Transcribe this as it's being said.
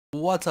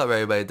What's up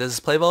everybody, this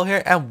is Playbo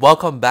here and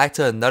welcome back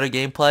to another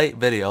gameplay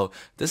video.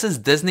 This is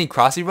Disney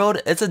Crossy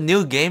Road. It's a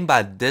new game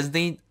by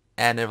Disney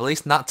and it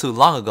released not too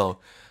long ago.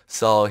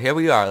 So here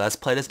we are, let's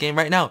play this game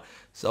right now.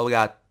 So we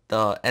got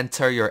the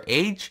enter your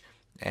age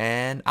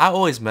and I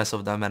always mess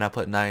with them and I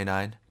put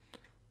 99.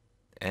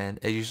 And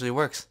it usually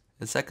works.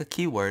 It's like a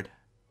keyword.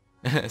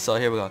 So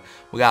here we go.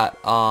 We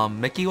got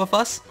Mickey with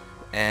us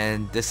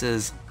and this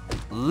is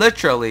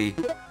literally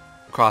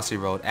Crossy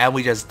Road and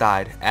we just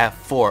died at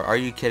 4. Are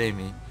you kidding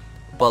me?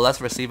 But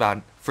let's receive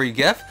our free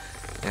gift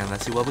and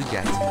let's see what we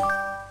get.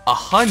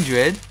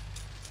 100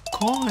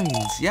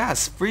 coins.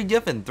 Yes, free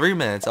gift in 3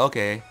 minutes.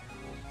 Okay,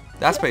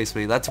 that's pretty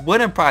sweet. Let's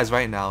win a prize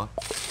right now.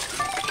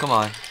 Come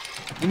on,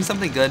 give me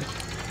something good.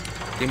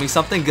 Give me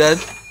something good.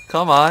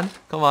 Come on,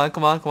 come on,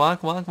 come on, come on,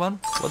 come on, come on.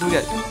 What do we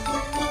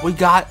get? We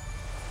got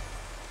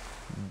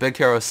Big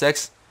Hero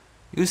 6.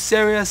 You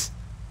serious?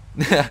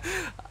 I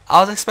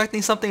was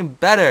expecting something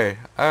better.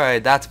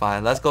 Alright, that's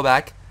fine. Let's go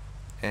back.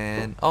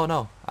 And oh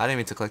no, I didn't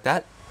mean to click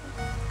that.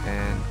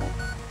 And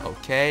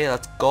okay,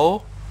 let's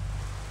go.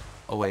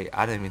 Oh wait,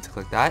 I didn't mean to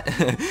click that.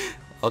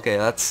 Okay,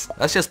 let's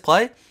just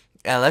play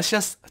and let's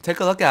just take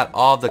a look at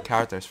all of the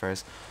characters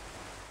first.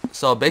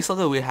 So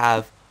basically we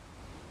have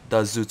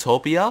the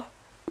Zootopia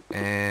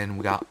and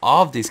we got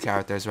all of these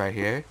characters right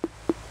here.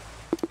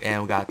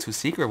 And we got 2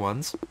 secret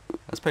ones.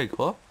 That's pretty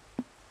cool.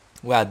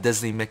 We got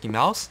Disney Mickey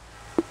Mouse.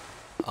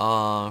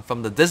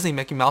 From the Disney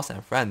Mickey Mouse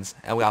and Friends.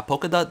 And we got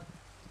Polka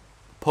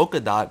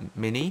Dot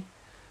Minnie,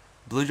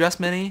 Blue Dress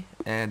Minnie,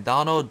 and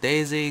Donald,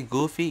 Daisy,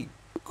 Goofy.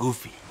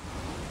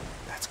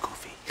 That's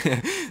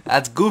Goofy.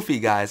 That's Goofy,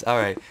 guys.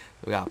 Alright.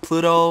 We got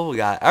Pluto. We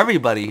got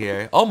everybody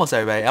here. Almost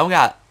everybody. And we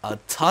got a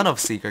ton of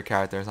secret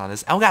characters on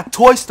this. And we got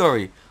Toy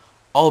Story.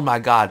 Oh my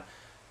god.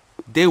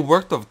 They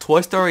worked with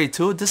Toy Story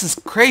too? This is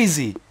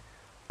crazy.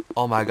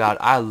 Oh my god.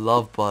 I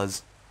love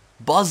Buzz.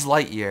 Buzz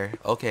Lightyear.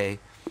 Okay.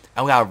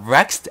 And we got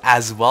Rex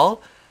as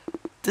well.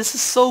 This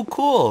is so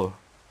cool.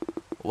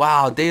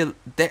 Wow, I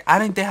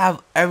think they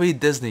have every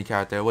Disney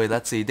character. Wait,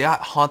 let's see. They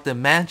got Haunted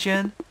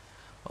Mansion.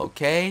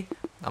 Okay.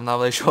 I'm not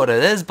really sure what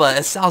it is, but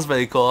it sounds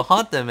really cool.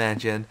 Haunted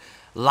Mansion.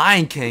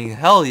 Lion King.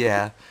 Hell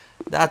yeah.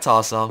 That's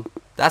awesome.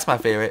 That's my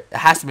favorite. It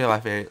has to be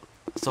my favorite.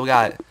 So we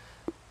got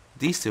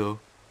these two.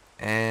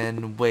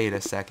 And wait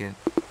a second.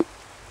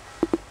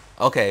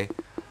 Okay.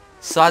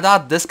 So I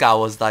thought this guy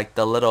was like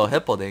the little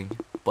hippo thing.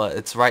 But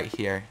it's right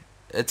here.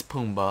 It's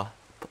Pumbaa.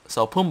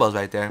 So Pumbaa's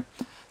right there.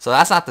 So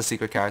that's not the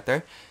secret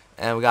character.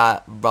 And we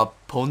got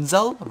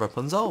Rapunzel.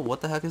 What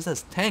the heck is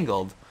this?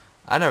 Tangled.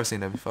 I've never seen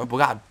that before. We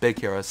got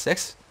Big Hero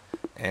 6.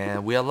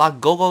 And we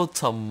unlocked Gogo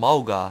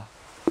Tomoga.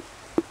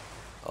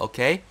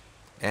 Okay.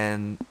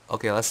 And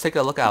okay, let's take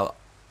a look at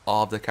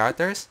all of the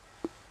characters.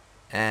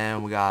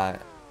 And we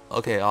got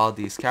okay, all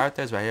these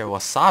characters right here.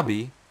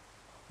 Wasabi.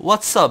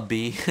 What's up,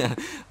 B?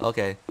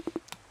 Okay.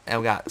 And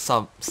we got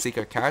some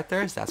secret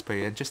characters. That's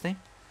pretty interesting.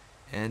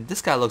 And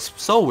this guy looks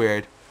so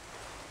weird.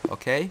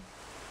 Okay.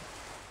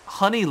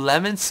 Honey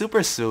Lemon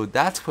Super Suit.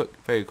 That's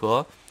very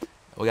cool.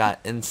 We got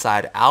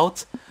Inside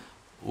Out.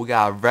 We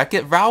got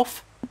Wreck-It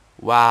Ralph.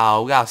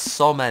 Wow, we got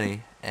so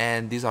many.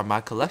 And these are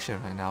my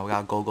collection right now. We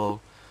got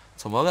Gogo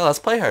Tomoga. Let's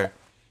play her.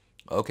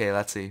 Okay,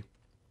 let's see.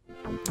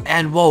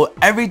 And whoa,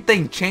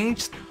 everything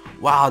changed.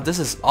 Wow, this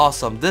is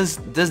awesome. This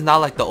is not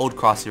like the old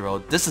Crossy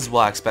Road. This is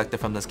what I expected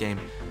from this game.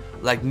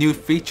 Like new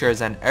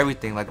features and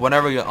everything. Like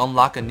whenever you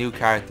unlock a new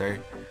character.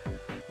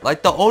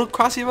 Like the old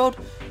Crossy Road,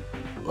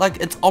 like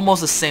it's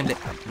almost the same thing.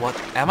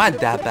 What? Am I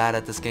that bad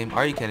at this game?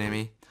 Are you kidding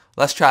me?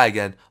 Let's try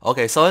again.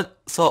 Okay, so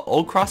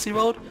old Crossy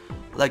Road,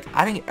 like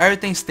I think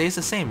everything stays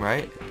the same,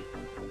 right?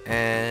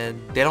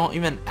 And they don't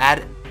even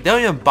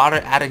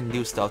bother adding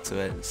new stuff to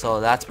it. So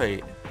that's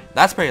pretty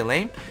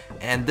lame.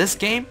 And this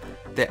game,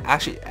 they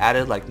actually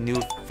added like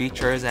new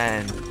features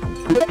and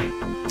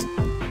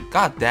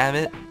God damn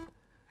it.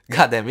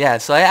 God damn, yeah.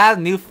 So I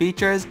added new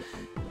features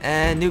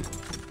and new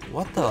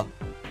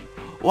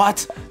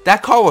What?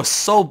 That car was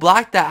so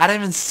black that I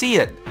didn't even see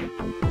it.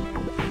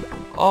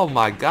 Oh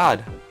my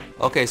god.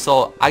 Okay,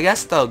 so I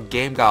guess the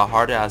game got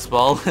harder as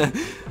well.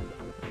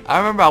 I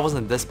remember I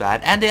wasn't this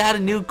bad. And they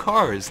added new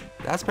cars.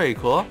 That's pretty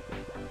cool.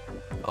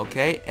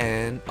 Okay,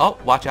 and oh,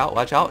 watch out,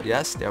 watch out.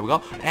 Yes, there we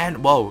go.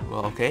 And whoa,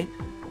 okay.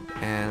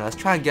 And let's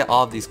try and get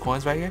all of these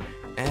coins right here.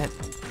 And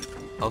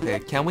okay,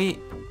 can we?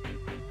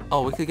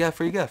 Oh, we could get a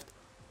free gift.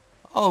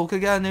 Oh, we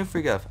could get a new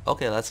free gift.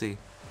 Okay, let's see.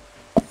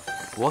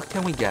 What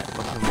can we get?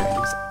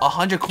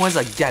 100 coins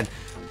again.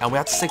 And we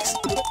have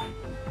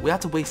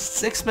to wait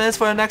 6 minutes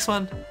for the next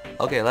one.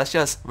 Okay, let's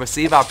just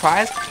receive our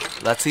prize.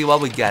 Let's see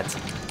what we get.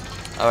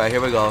 Alright, here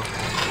we go.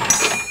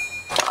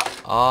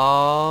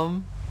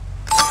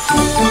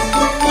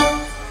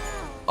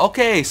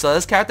 Okay, so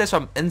this character is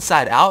from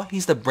Inside Out.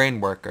 He's the brain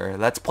worker.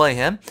 Let's play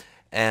him.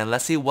 And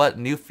let's see what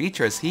new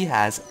features he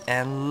has.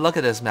 And look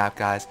at this map,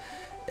 guys.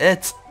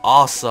 It's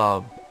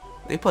awesome.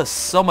 They put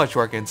so much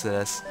work into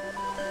this.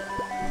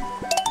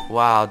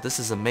 Wow, this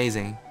is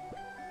amazing.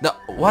 No,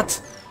 what?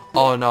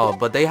 Oh no,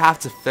 but they have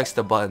to fix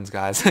the buttons,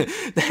 guys.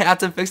 They have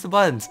to fix the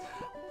buttons.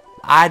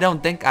 I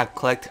don't think I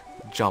clicked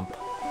jump.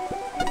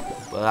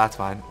 But that's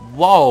fine.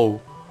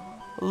 Whoa!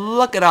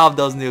 Look at all of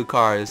those new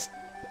cars.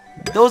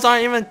 Those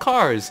aren't even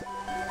cars.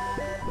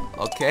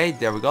 Okay,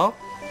 there we go.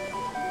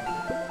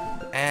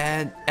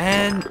 And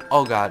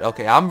oh god,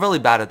 okay, I'm really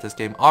bad at this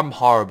game. I'm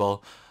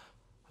horrible.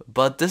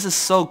 But this is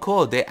so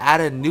cool. They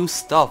added new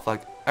stuff,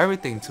 like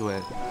everything to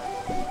it.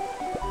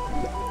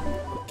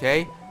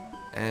 Okay,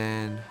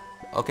 and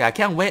okay, I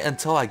can't wait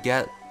until I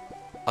get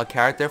a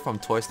character from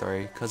Toy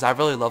Story, because I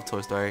really love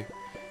Toy Story.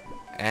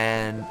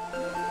 And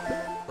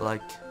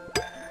like,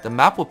 the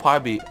map will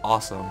probably be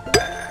awesome.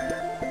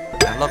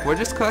 And look, we're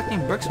just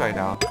collecting bricks right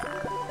now.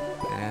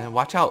 And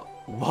watch out.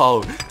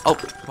 Whoa. Oh,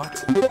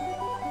 what?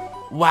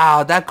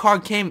 Wow, that car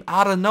came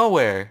out of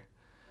nowhere.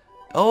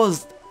 It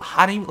was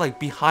hiding like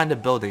behind the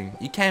building.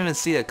 You can't even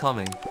see it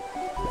coming.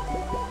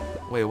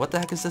 Wait, what the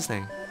heck is this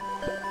thing?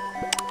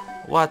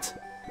 What?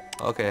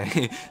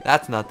 Okay,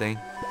 that's nothing.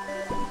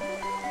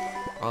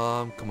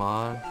 Come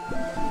on.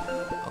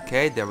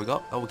 Okay, there we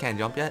go. Oh, we can't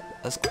jump yet.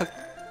 Let's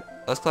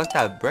collect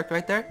that brick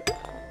right there.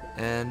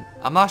 And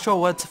I'm not sure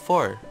what it's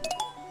for.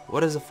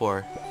 What is it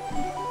for?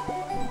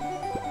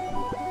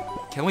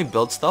 Can we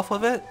build stuff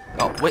with it?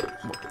 Oh, wait.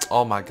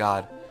 Oh my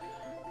god.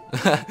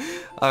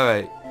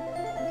 Alright.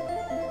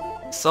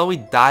 So we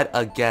died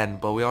again,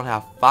 but we only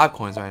have 5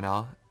 coins right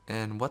now.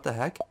 And what the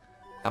heck?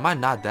 Am I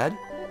not dead?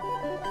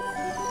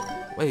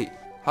 Wait,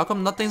 how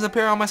come nothing's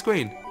appearing on my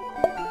screen?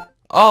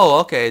 Oh,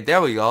 okay,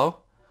 there we go.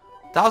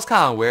 That was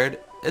kind of weird.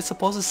 It's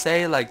supposed to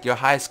say like your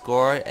high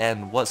score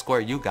and what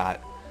score you got.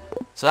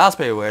 So that was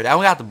pretty weird. And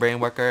we got the brain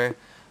worker.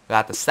 We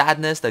got the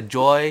sadness, the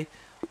joy.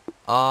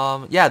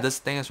 Yeah, this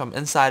thing is from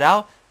Inside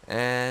Out.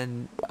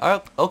 And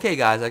okay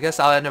guys, I guess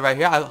I'll end it right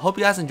here. I hope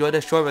you guys enjoyed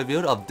this short review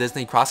of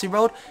Disney Crossy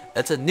Road.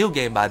 It's a new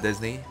game by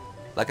Disney,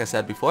 like I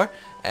said before.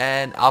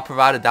 And I'll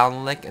provide a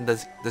download link in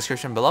the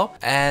description below.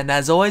 And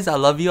as always, I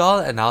love you all,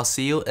 and I'll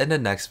see you in the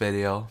next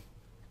video.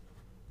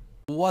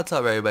 What's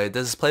up everybody,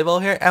 this is Playboy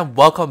here, and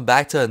welcome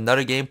back to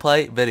another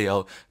gameplay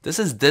video. This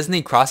is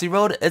Disney Crossy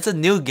Road. It's a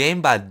new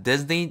game by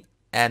Disney,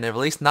 and it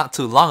released not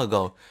too long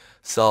ago.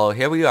 So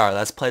here we are,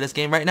 let's play this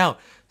game right now.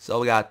 So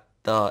we got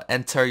the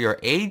enter your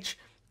age,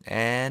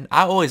 and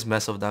I always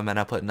mess with them and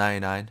I put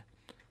 99.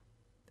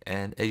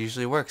 And it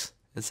usually works.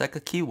 It's like a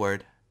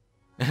keyword.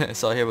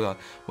 So here we go.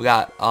 We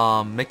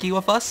got Mickey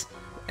with us,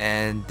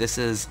 and this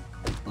is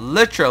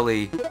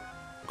literally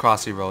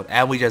Crossy Road,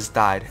 and we just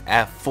died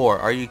at 4.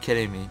 Are you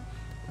kidding me?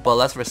 But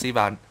let's receive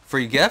a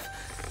free gift,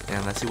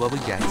 and let's see what we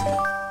get.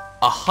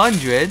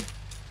 100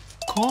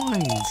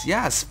 coins.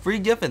 Yes, free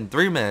gift in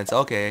 3 minutes.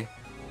 Okay,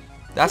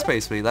 that's pretty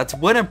sweet. Let's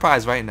win a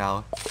prize right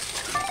now.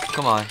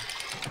 Come on,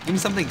 give me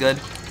something good.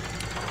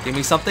 Give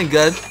me something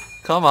good.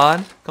 Come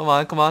on, come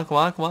on, come on, come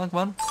on, come on, come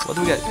on. What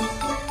do we get?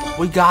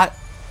 We got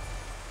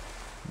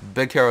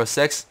Big Hero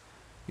 6.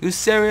 You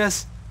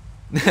serious?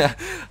 I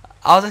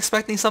was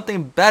expecting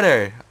something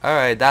better.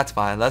 Alright, that's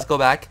fine. Let's go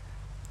back.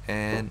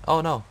 And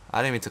oh no,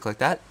 I didn't mean to click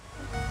that.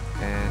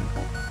 And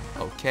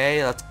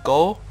okay, let's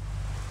go.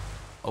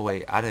 Oh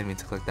wait, I didn't mean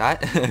to click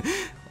that.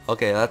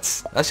 Okay,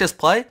 let's just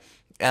play,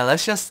 and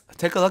let's just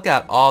take a look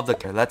at all of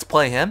the. Let's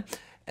play him,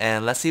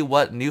 and let's see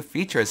what new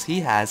features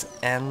he has.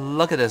 And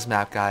look at this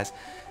map, guys.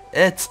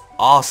 It's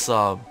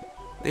awesome.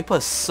 They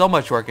put so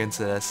much work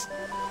into this.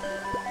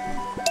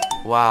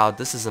 Wow,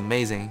 this is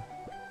amazing.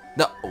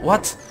 No,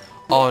 what?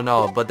 Oh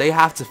no, but they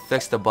have to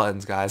fix the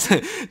buttons, guys.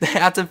 They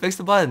have to fix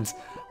the buttons.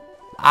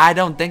 I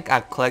don't think I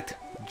clicked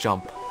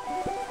jump.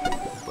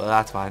 But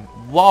that's fine.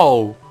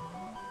 Whoa!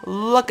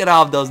 Look at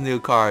all of those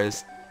new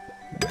cars.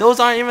 Those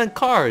aren't even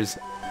cars.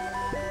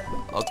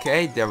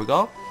 Okay, there we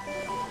go.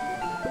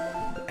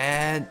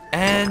 And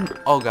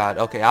oh god,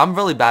 okay, I'm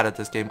really bad at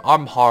this game.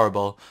 I'm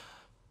horrible.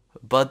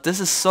 But this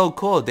is so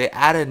cool. They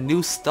added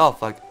new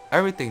stuff, like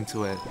everything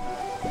to it.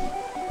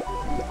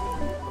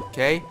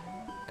 Okay,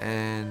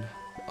 and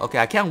okay,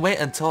 I can't wait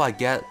until I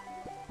get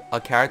a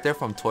character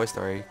from Toy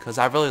Story, because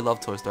I really love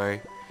Toy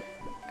Story.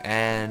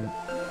 And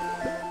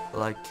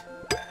like,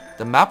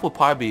 the map will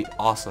probably be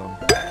awesome.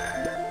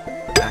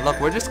 And look,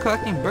 we're just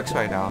collecting bricks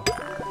right now.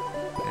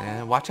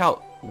 And watch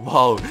out.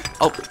 Whoa.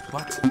 Oh,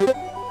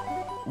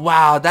 what?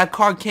 Wow, that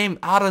car came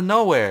out of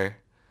nowhere.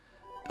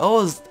 It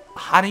was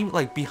hiding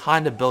like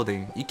behind the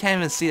building. You can't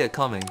even see it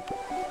coming.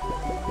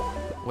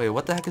 Wait,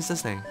 what the heck is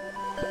this thing?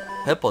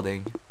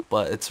 Hippoding.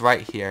 But it's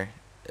right here.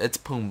 It's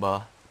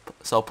Pumbaa.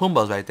 So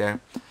Pumbaa's right there.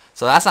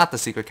 So that's not the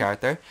secret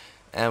character.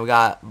 And we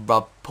got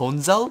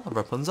Rapunzel.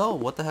 Rapunzel?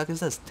 What the heck is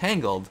this?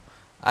 Tangled.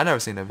 I've never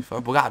seen it before.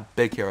 We got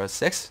Big Hero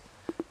 6.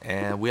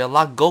 And we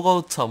unlocked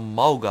Gogo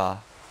Tomoga.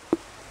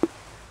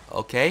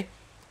 Okay.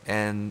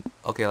 And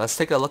okay, let's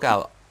take a look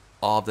at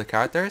all of the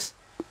characters.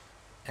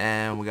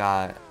 And we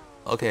got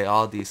okay,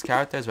 all these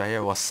characters right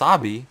here.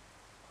 Wasabi.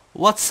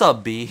 What's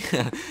up, B?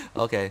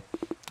 Okay.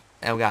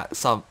 And we got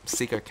some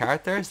secret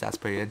characters. That's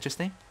pretty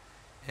interesting.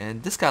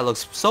 And this guy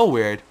looks so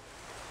weird.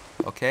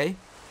 Okay.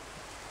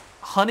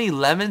 Honey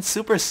Lemon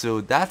Super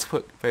Suit. That's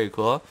very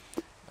cool.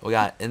 We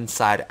got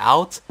Inside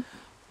Out.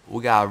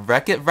 We got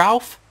Wreck-It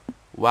Ralph.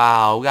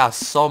 Wow, we got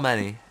so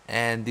many.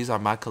 And these are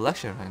my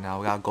collection right now.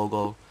 We got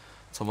Go-Go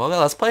Tomoga.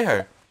 Let's play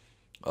her.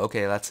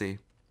 Okay, let's see.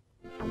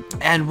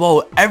 And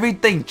whoa,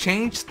 everything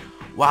changed.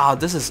 Wow,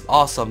 this is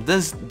awesome.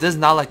 This is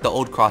not like the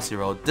old Crossy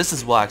Road. This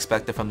is what I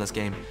expected from this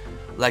game.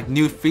 Like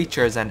new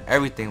features and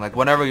everything. Like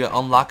whenever you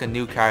unlock a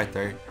new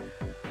character.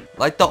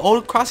 Like the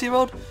old Crossy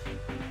Road,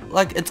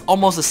 like it's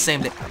almost the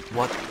same thing.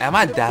 What? Am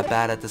I that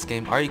bad at this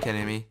game? Are you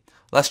kidding me?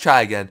 Let's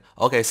try again.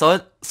 Okay,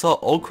 so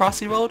old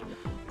Crossy Road,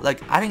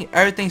 like I think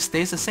everything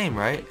stays the same,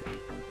 right?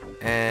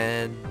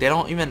 And they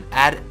don't even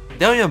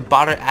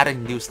bother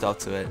adding new stuff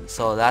to it.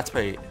 So that's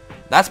pretty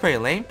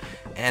lame.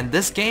 And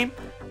this game,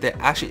 they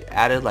actually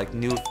added like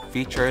new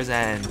features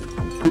and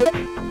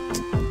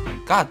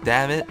god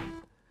damn it.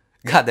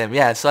 God damn,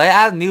 yeah. So I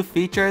added new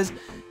features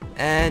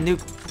and new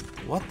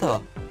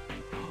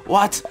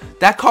what?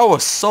 That car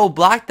was so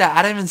black that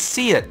I didn't even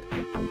see it.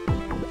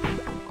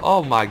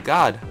 Oh my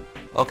god.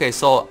 Okay,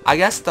 so I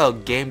guess the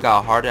game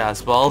got harder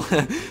as well.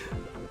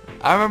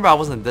 I remember I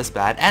wasn't this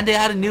bad. And they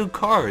added new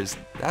cars.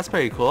 That's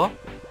pretty cool.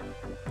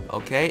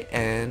 Okay,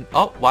 and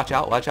oh, watch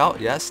out, watch out.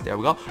 Yes, there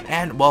we go.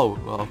 And whoa,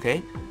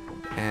 okay.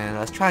 And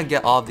let's try and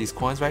get all of these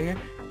coins right here.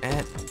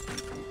 And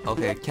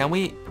okay, can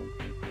we?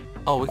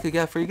 Oh, we could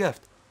get a free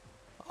gift.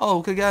 Oh,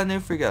 we could get a new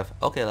free gift.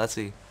 Okay, let's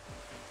see.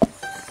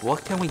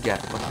 What can we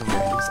get? What can we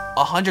get?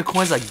 100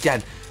 coins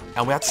again.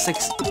 And we have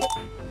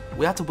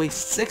to wait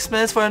 6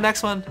 minutes for the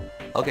next one.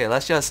 Okay,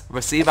 let's just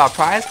receive our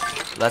prize.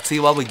 Let's see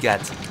what we get.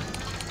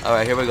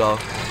 Alright, here we go.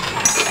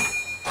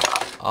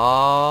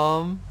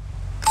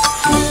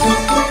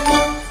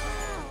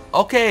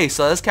 Okay,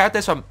 so this character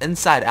is from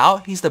Inside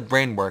Out. He's the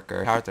brain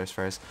worker. Characters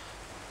first.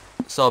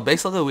 So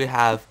basically we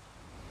have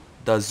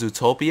the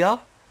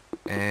Zootopia.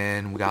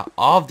 And we got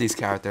all of these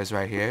characters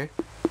right here.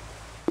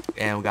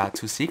 And we got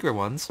 2 secret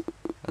ones.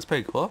 That's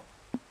pretty cool.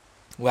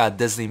 We got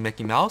Disney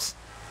Mickey Mouse.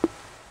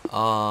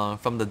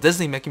 From the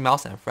Disney Mickey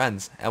Mouse and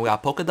Friends. And we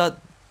got Polka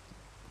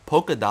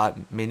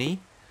Dot Minnie,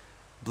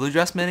 Blue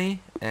Dress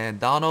Minnie, and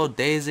Donald,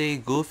 Daisy,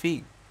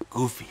 Goofy.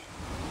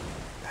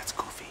 That's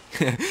Goofy.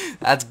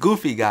 That's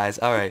Goofy, guys.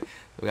 Alright.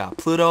 We got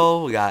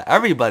Pluto. We got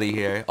everybody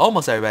here.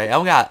 Almost everybody.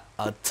 And we got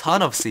a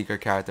ton of secret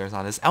characters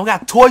on this. And we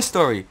got Toy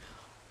Story.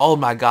 Oh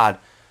my god.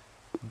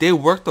 They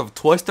worked with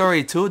Toy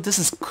Story too? This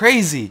is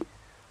crazy.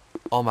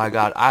 Oh my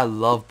god, I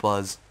love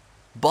Buzz.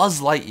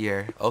 Buzz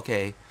Lightyear.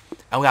 Okay.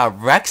 And we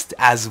got Rex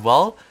as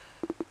well.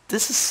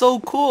 This is so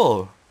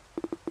cool.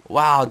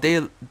 Wow, I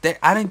think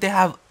they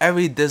have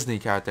every Disney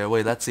character.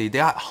 Wait, let's see. They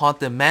got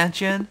Haunted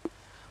Mansion.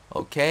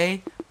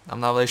 Okay. I'm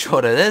not really sure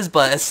what it is,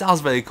 but it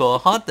sounds really cool.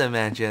 Haunted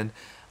Mansion.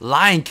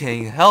 Lion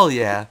King. Hell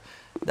yeah.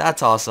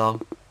 That's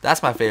awesome.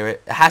 That's my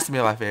favorite. It has to be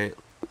my favorite.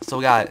 So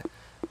we got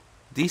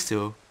these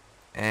two.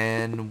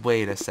 And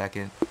wait a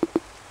second.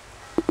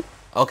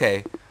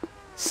 Okay.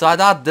 So I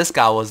thought this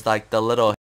guy was like the little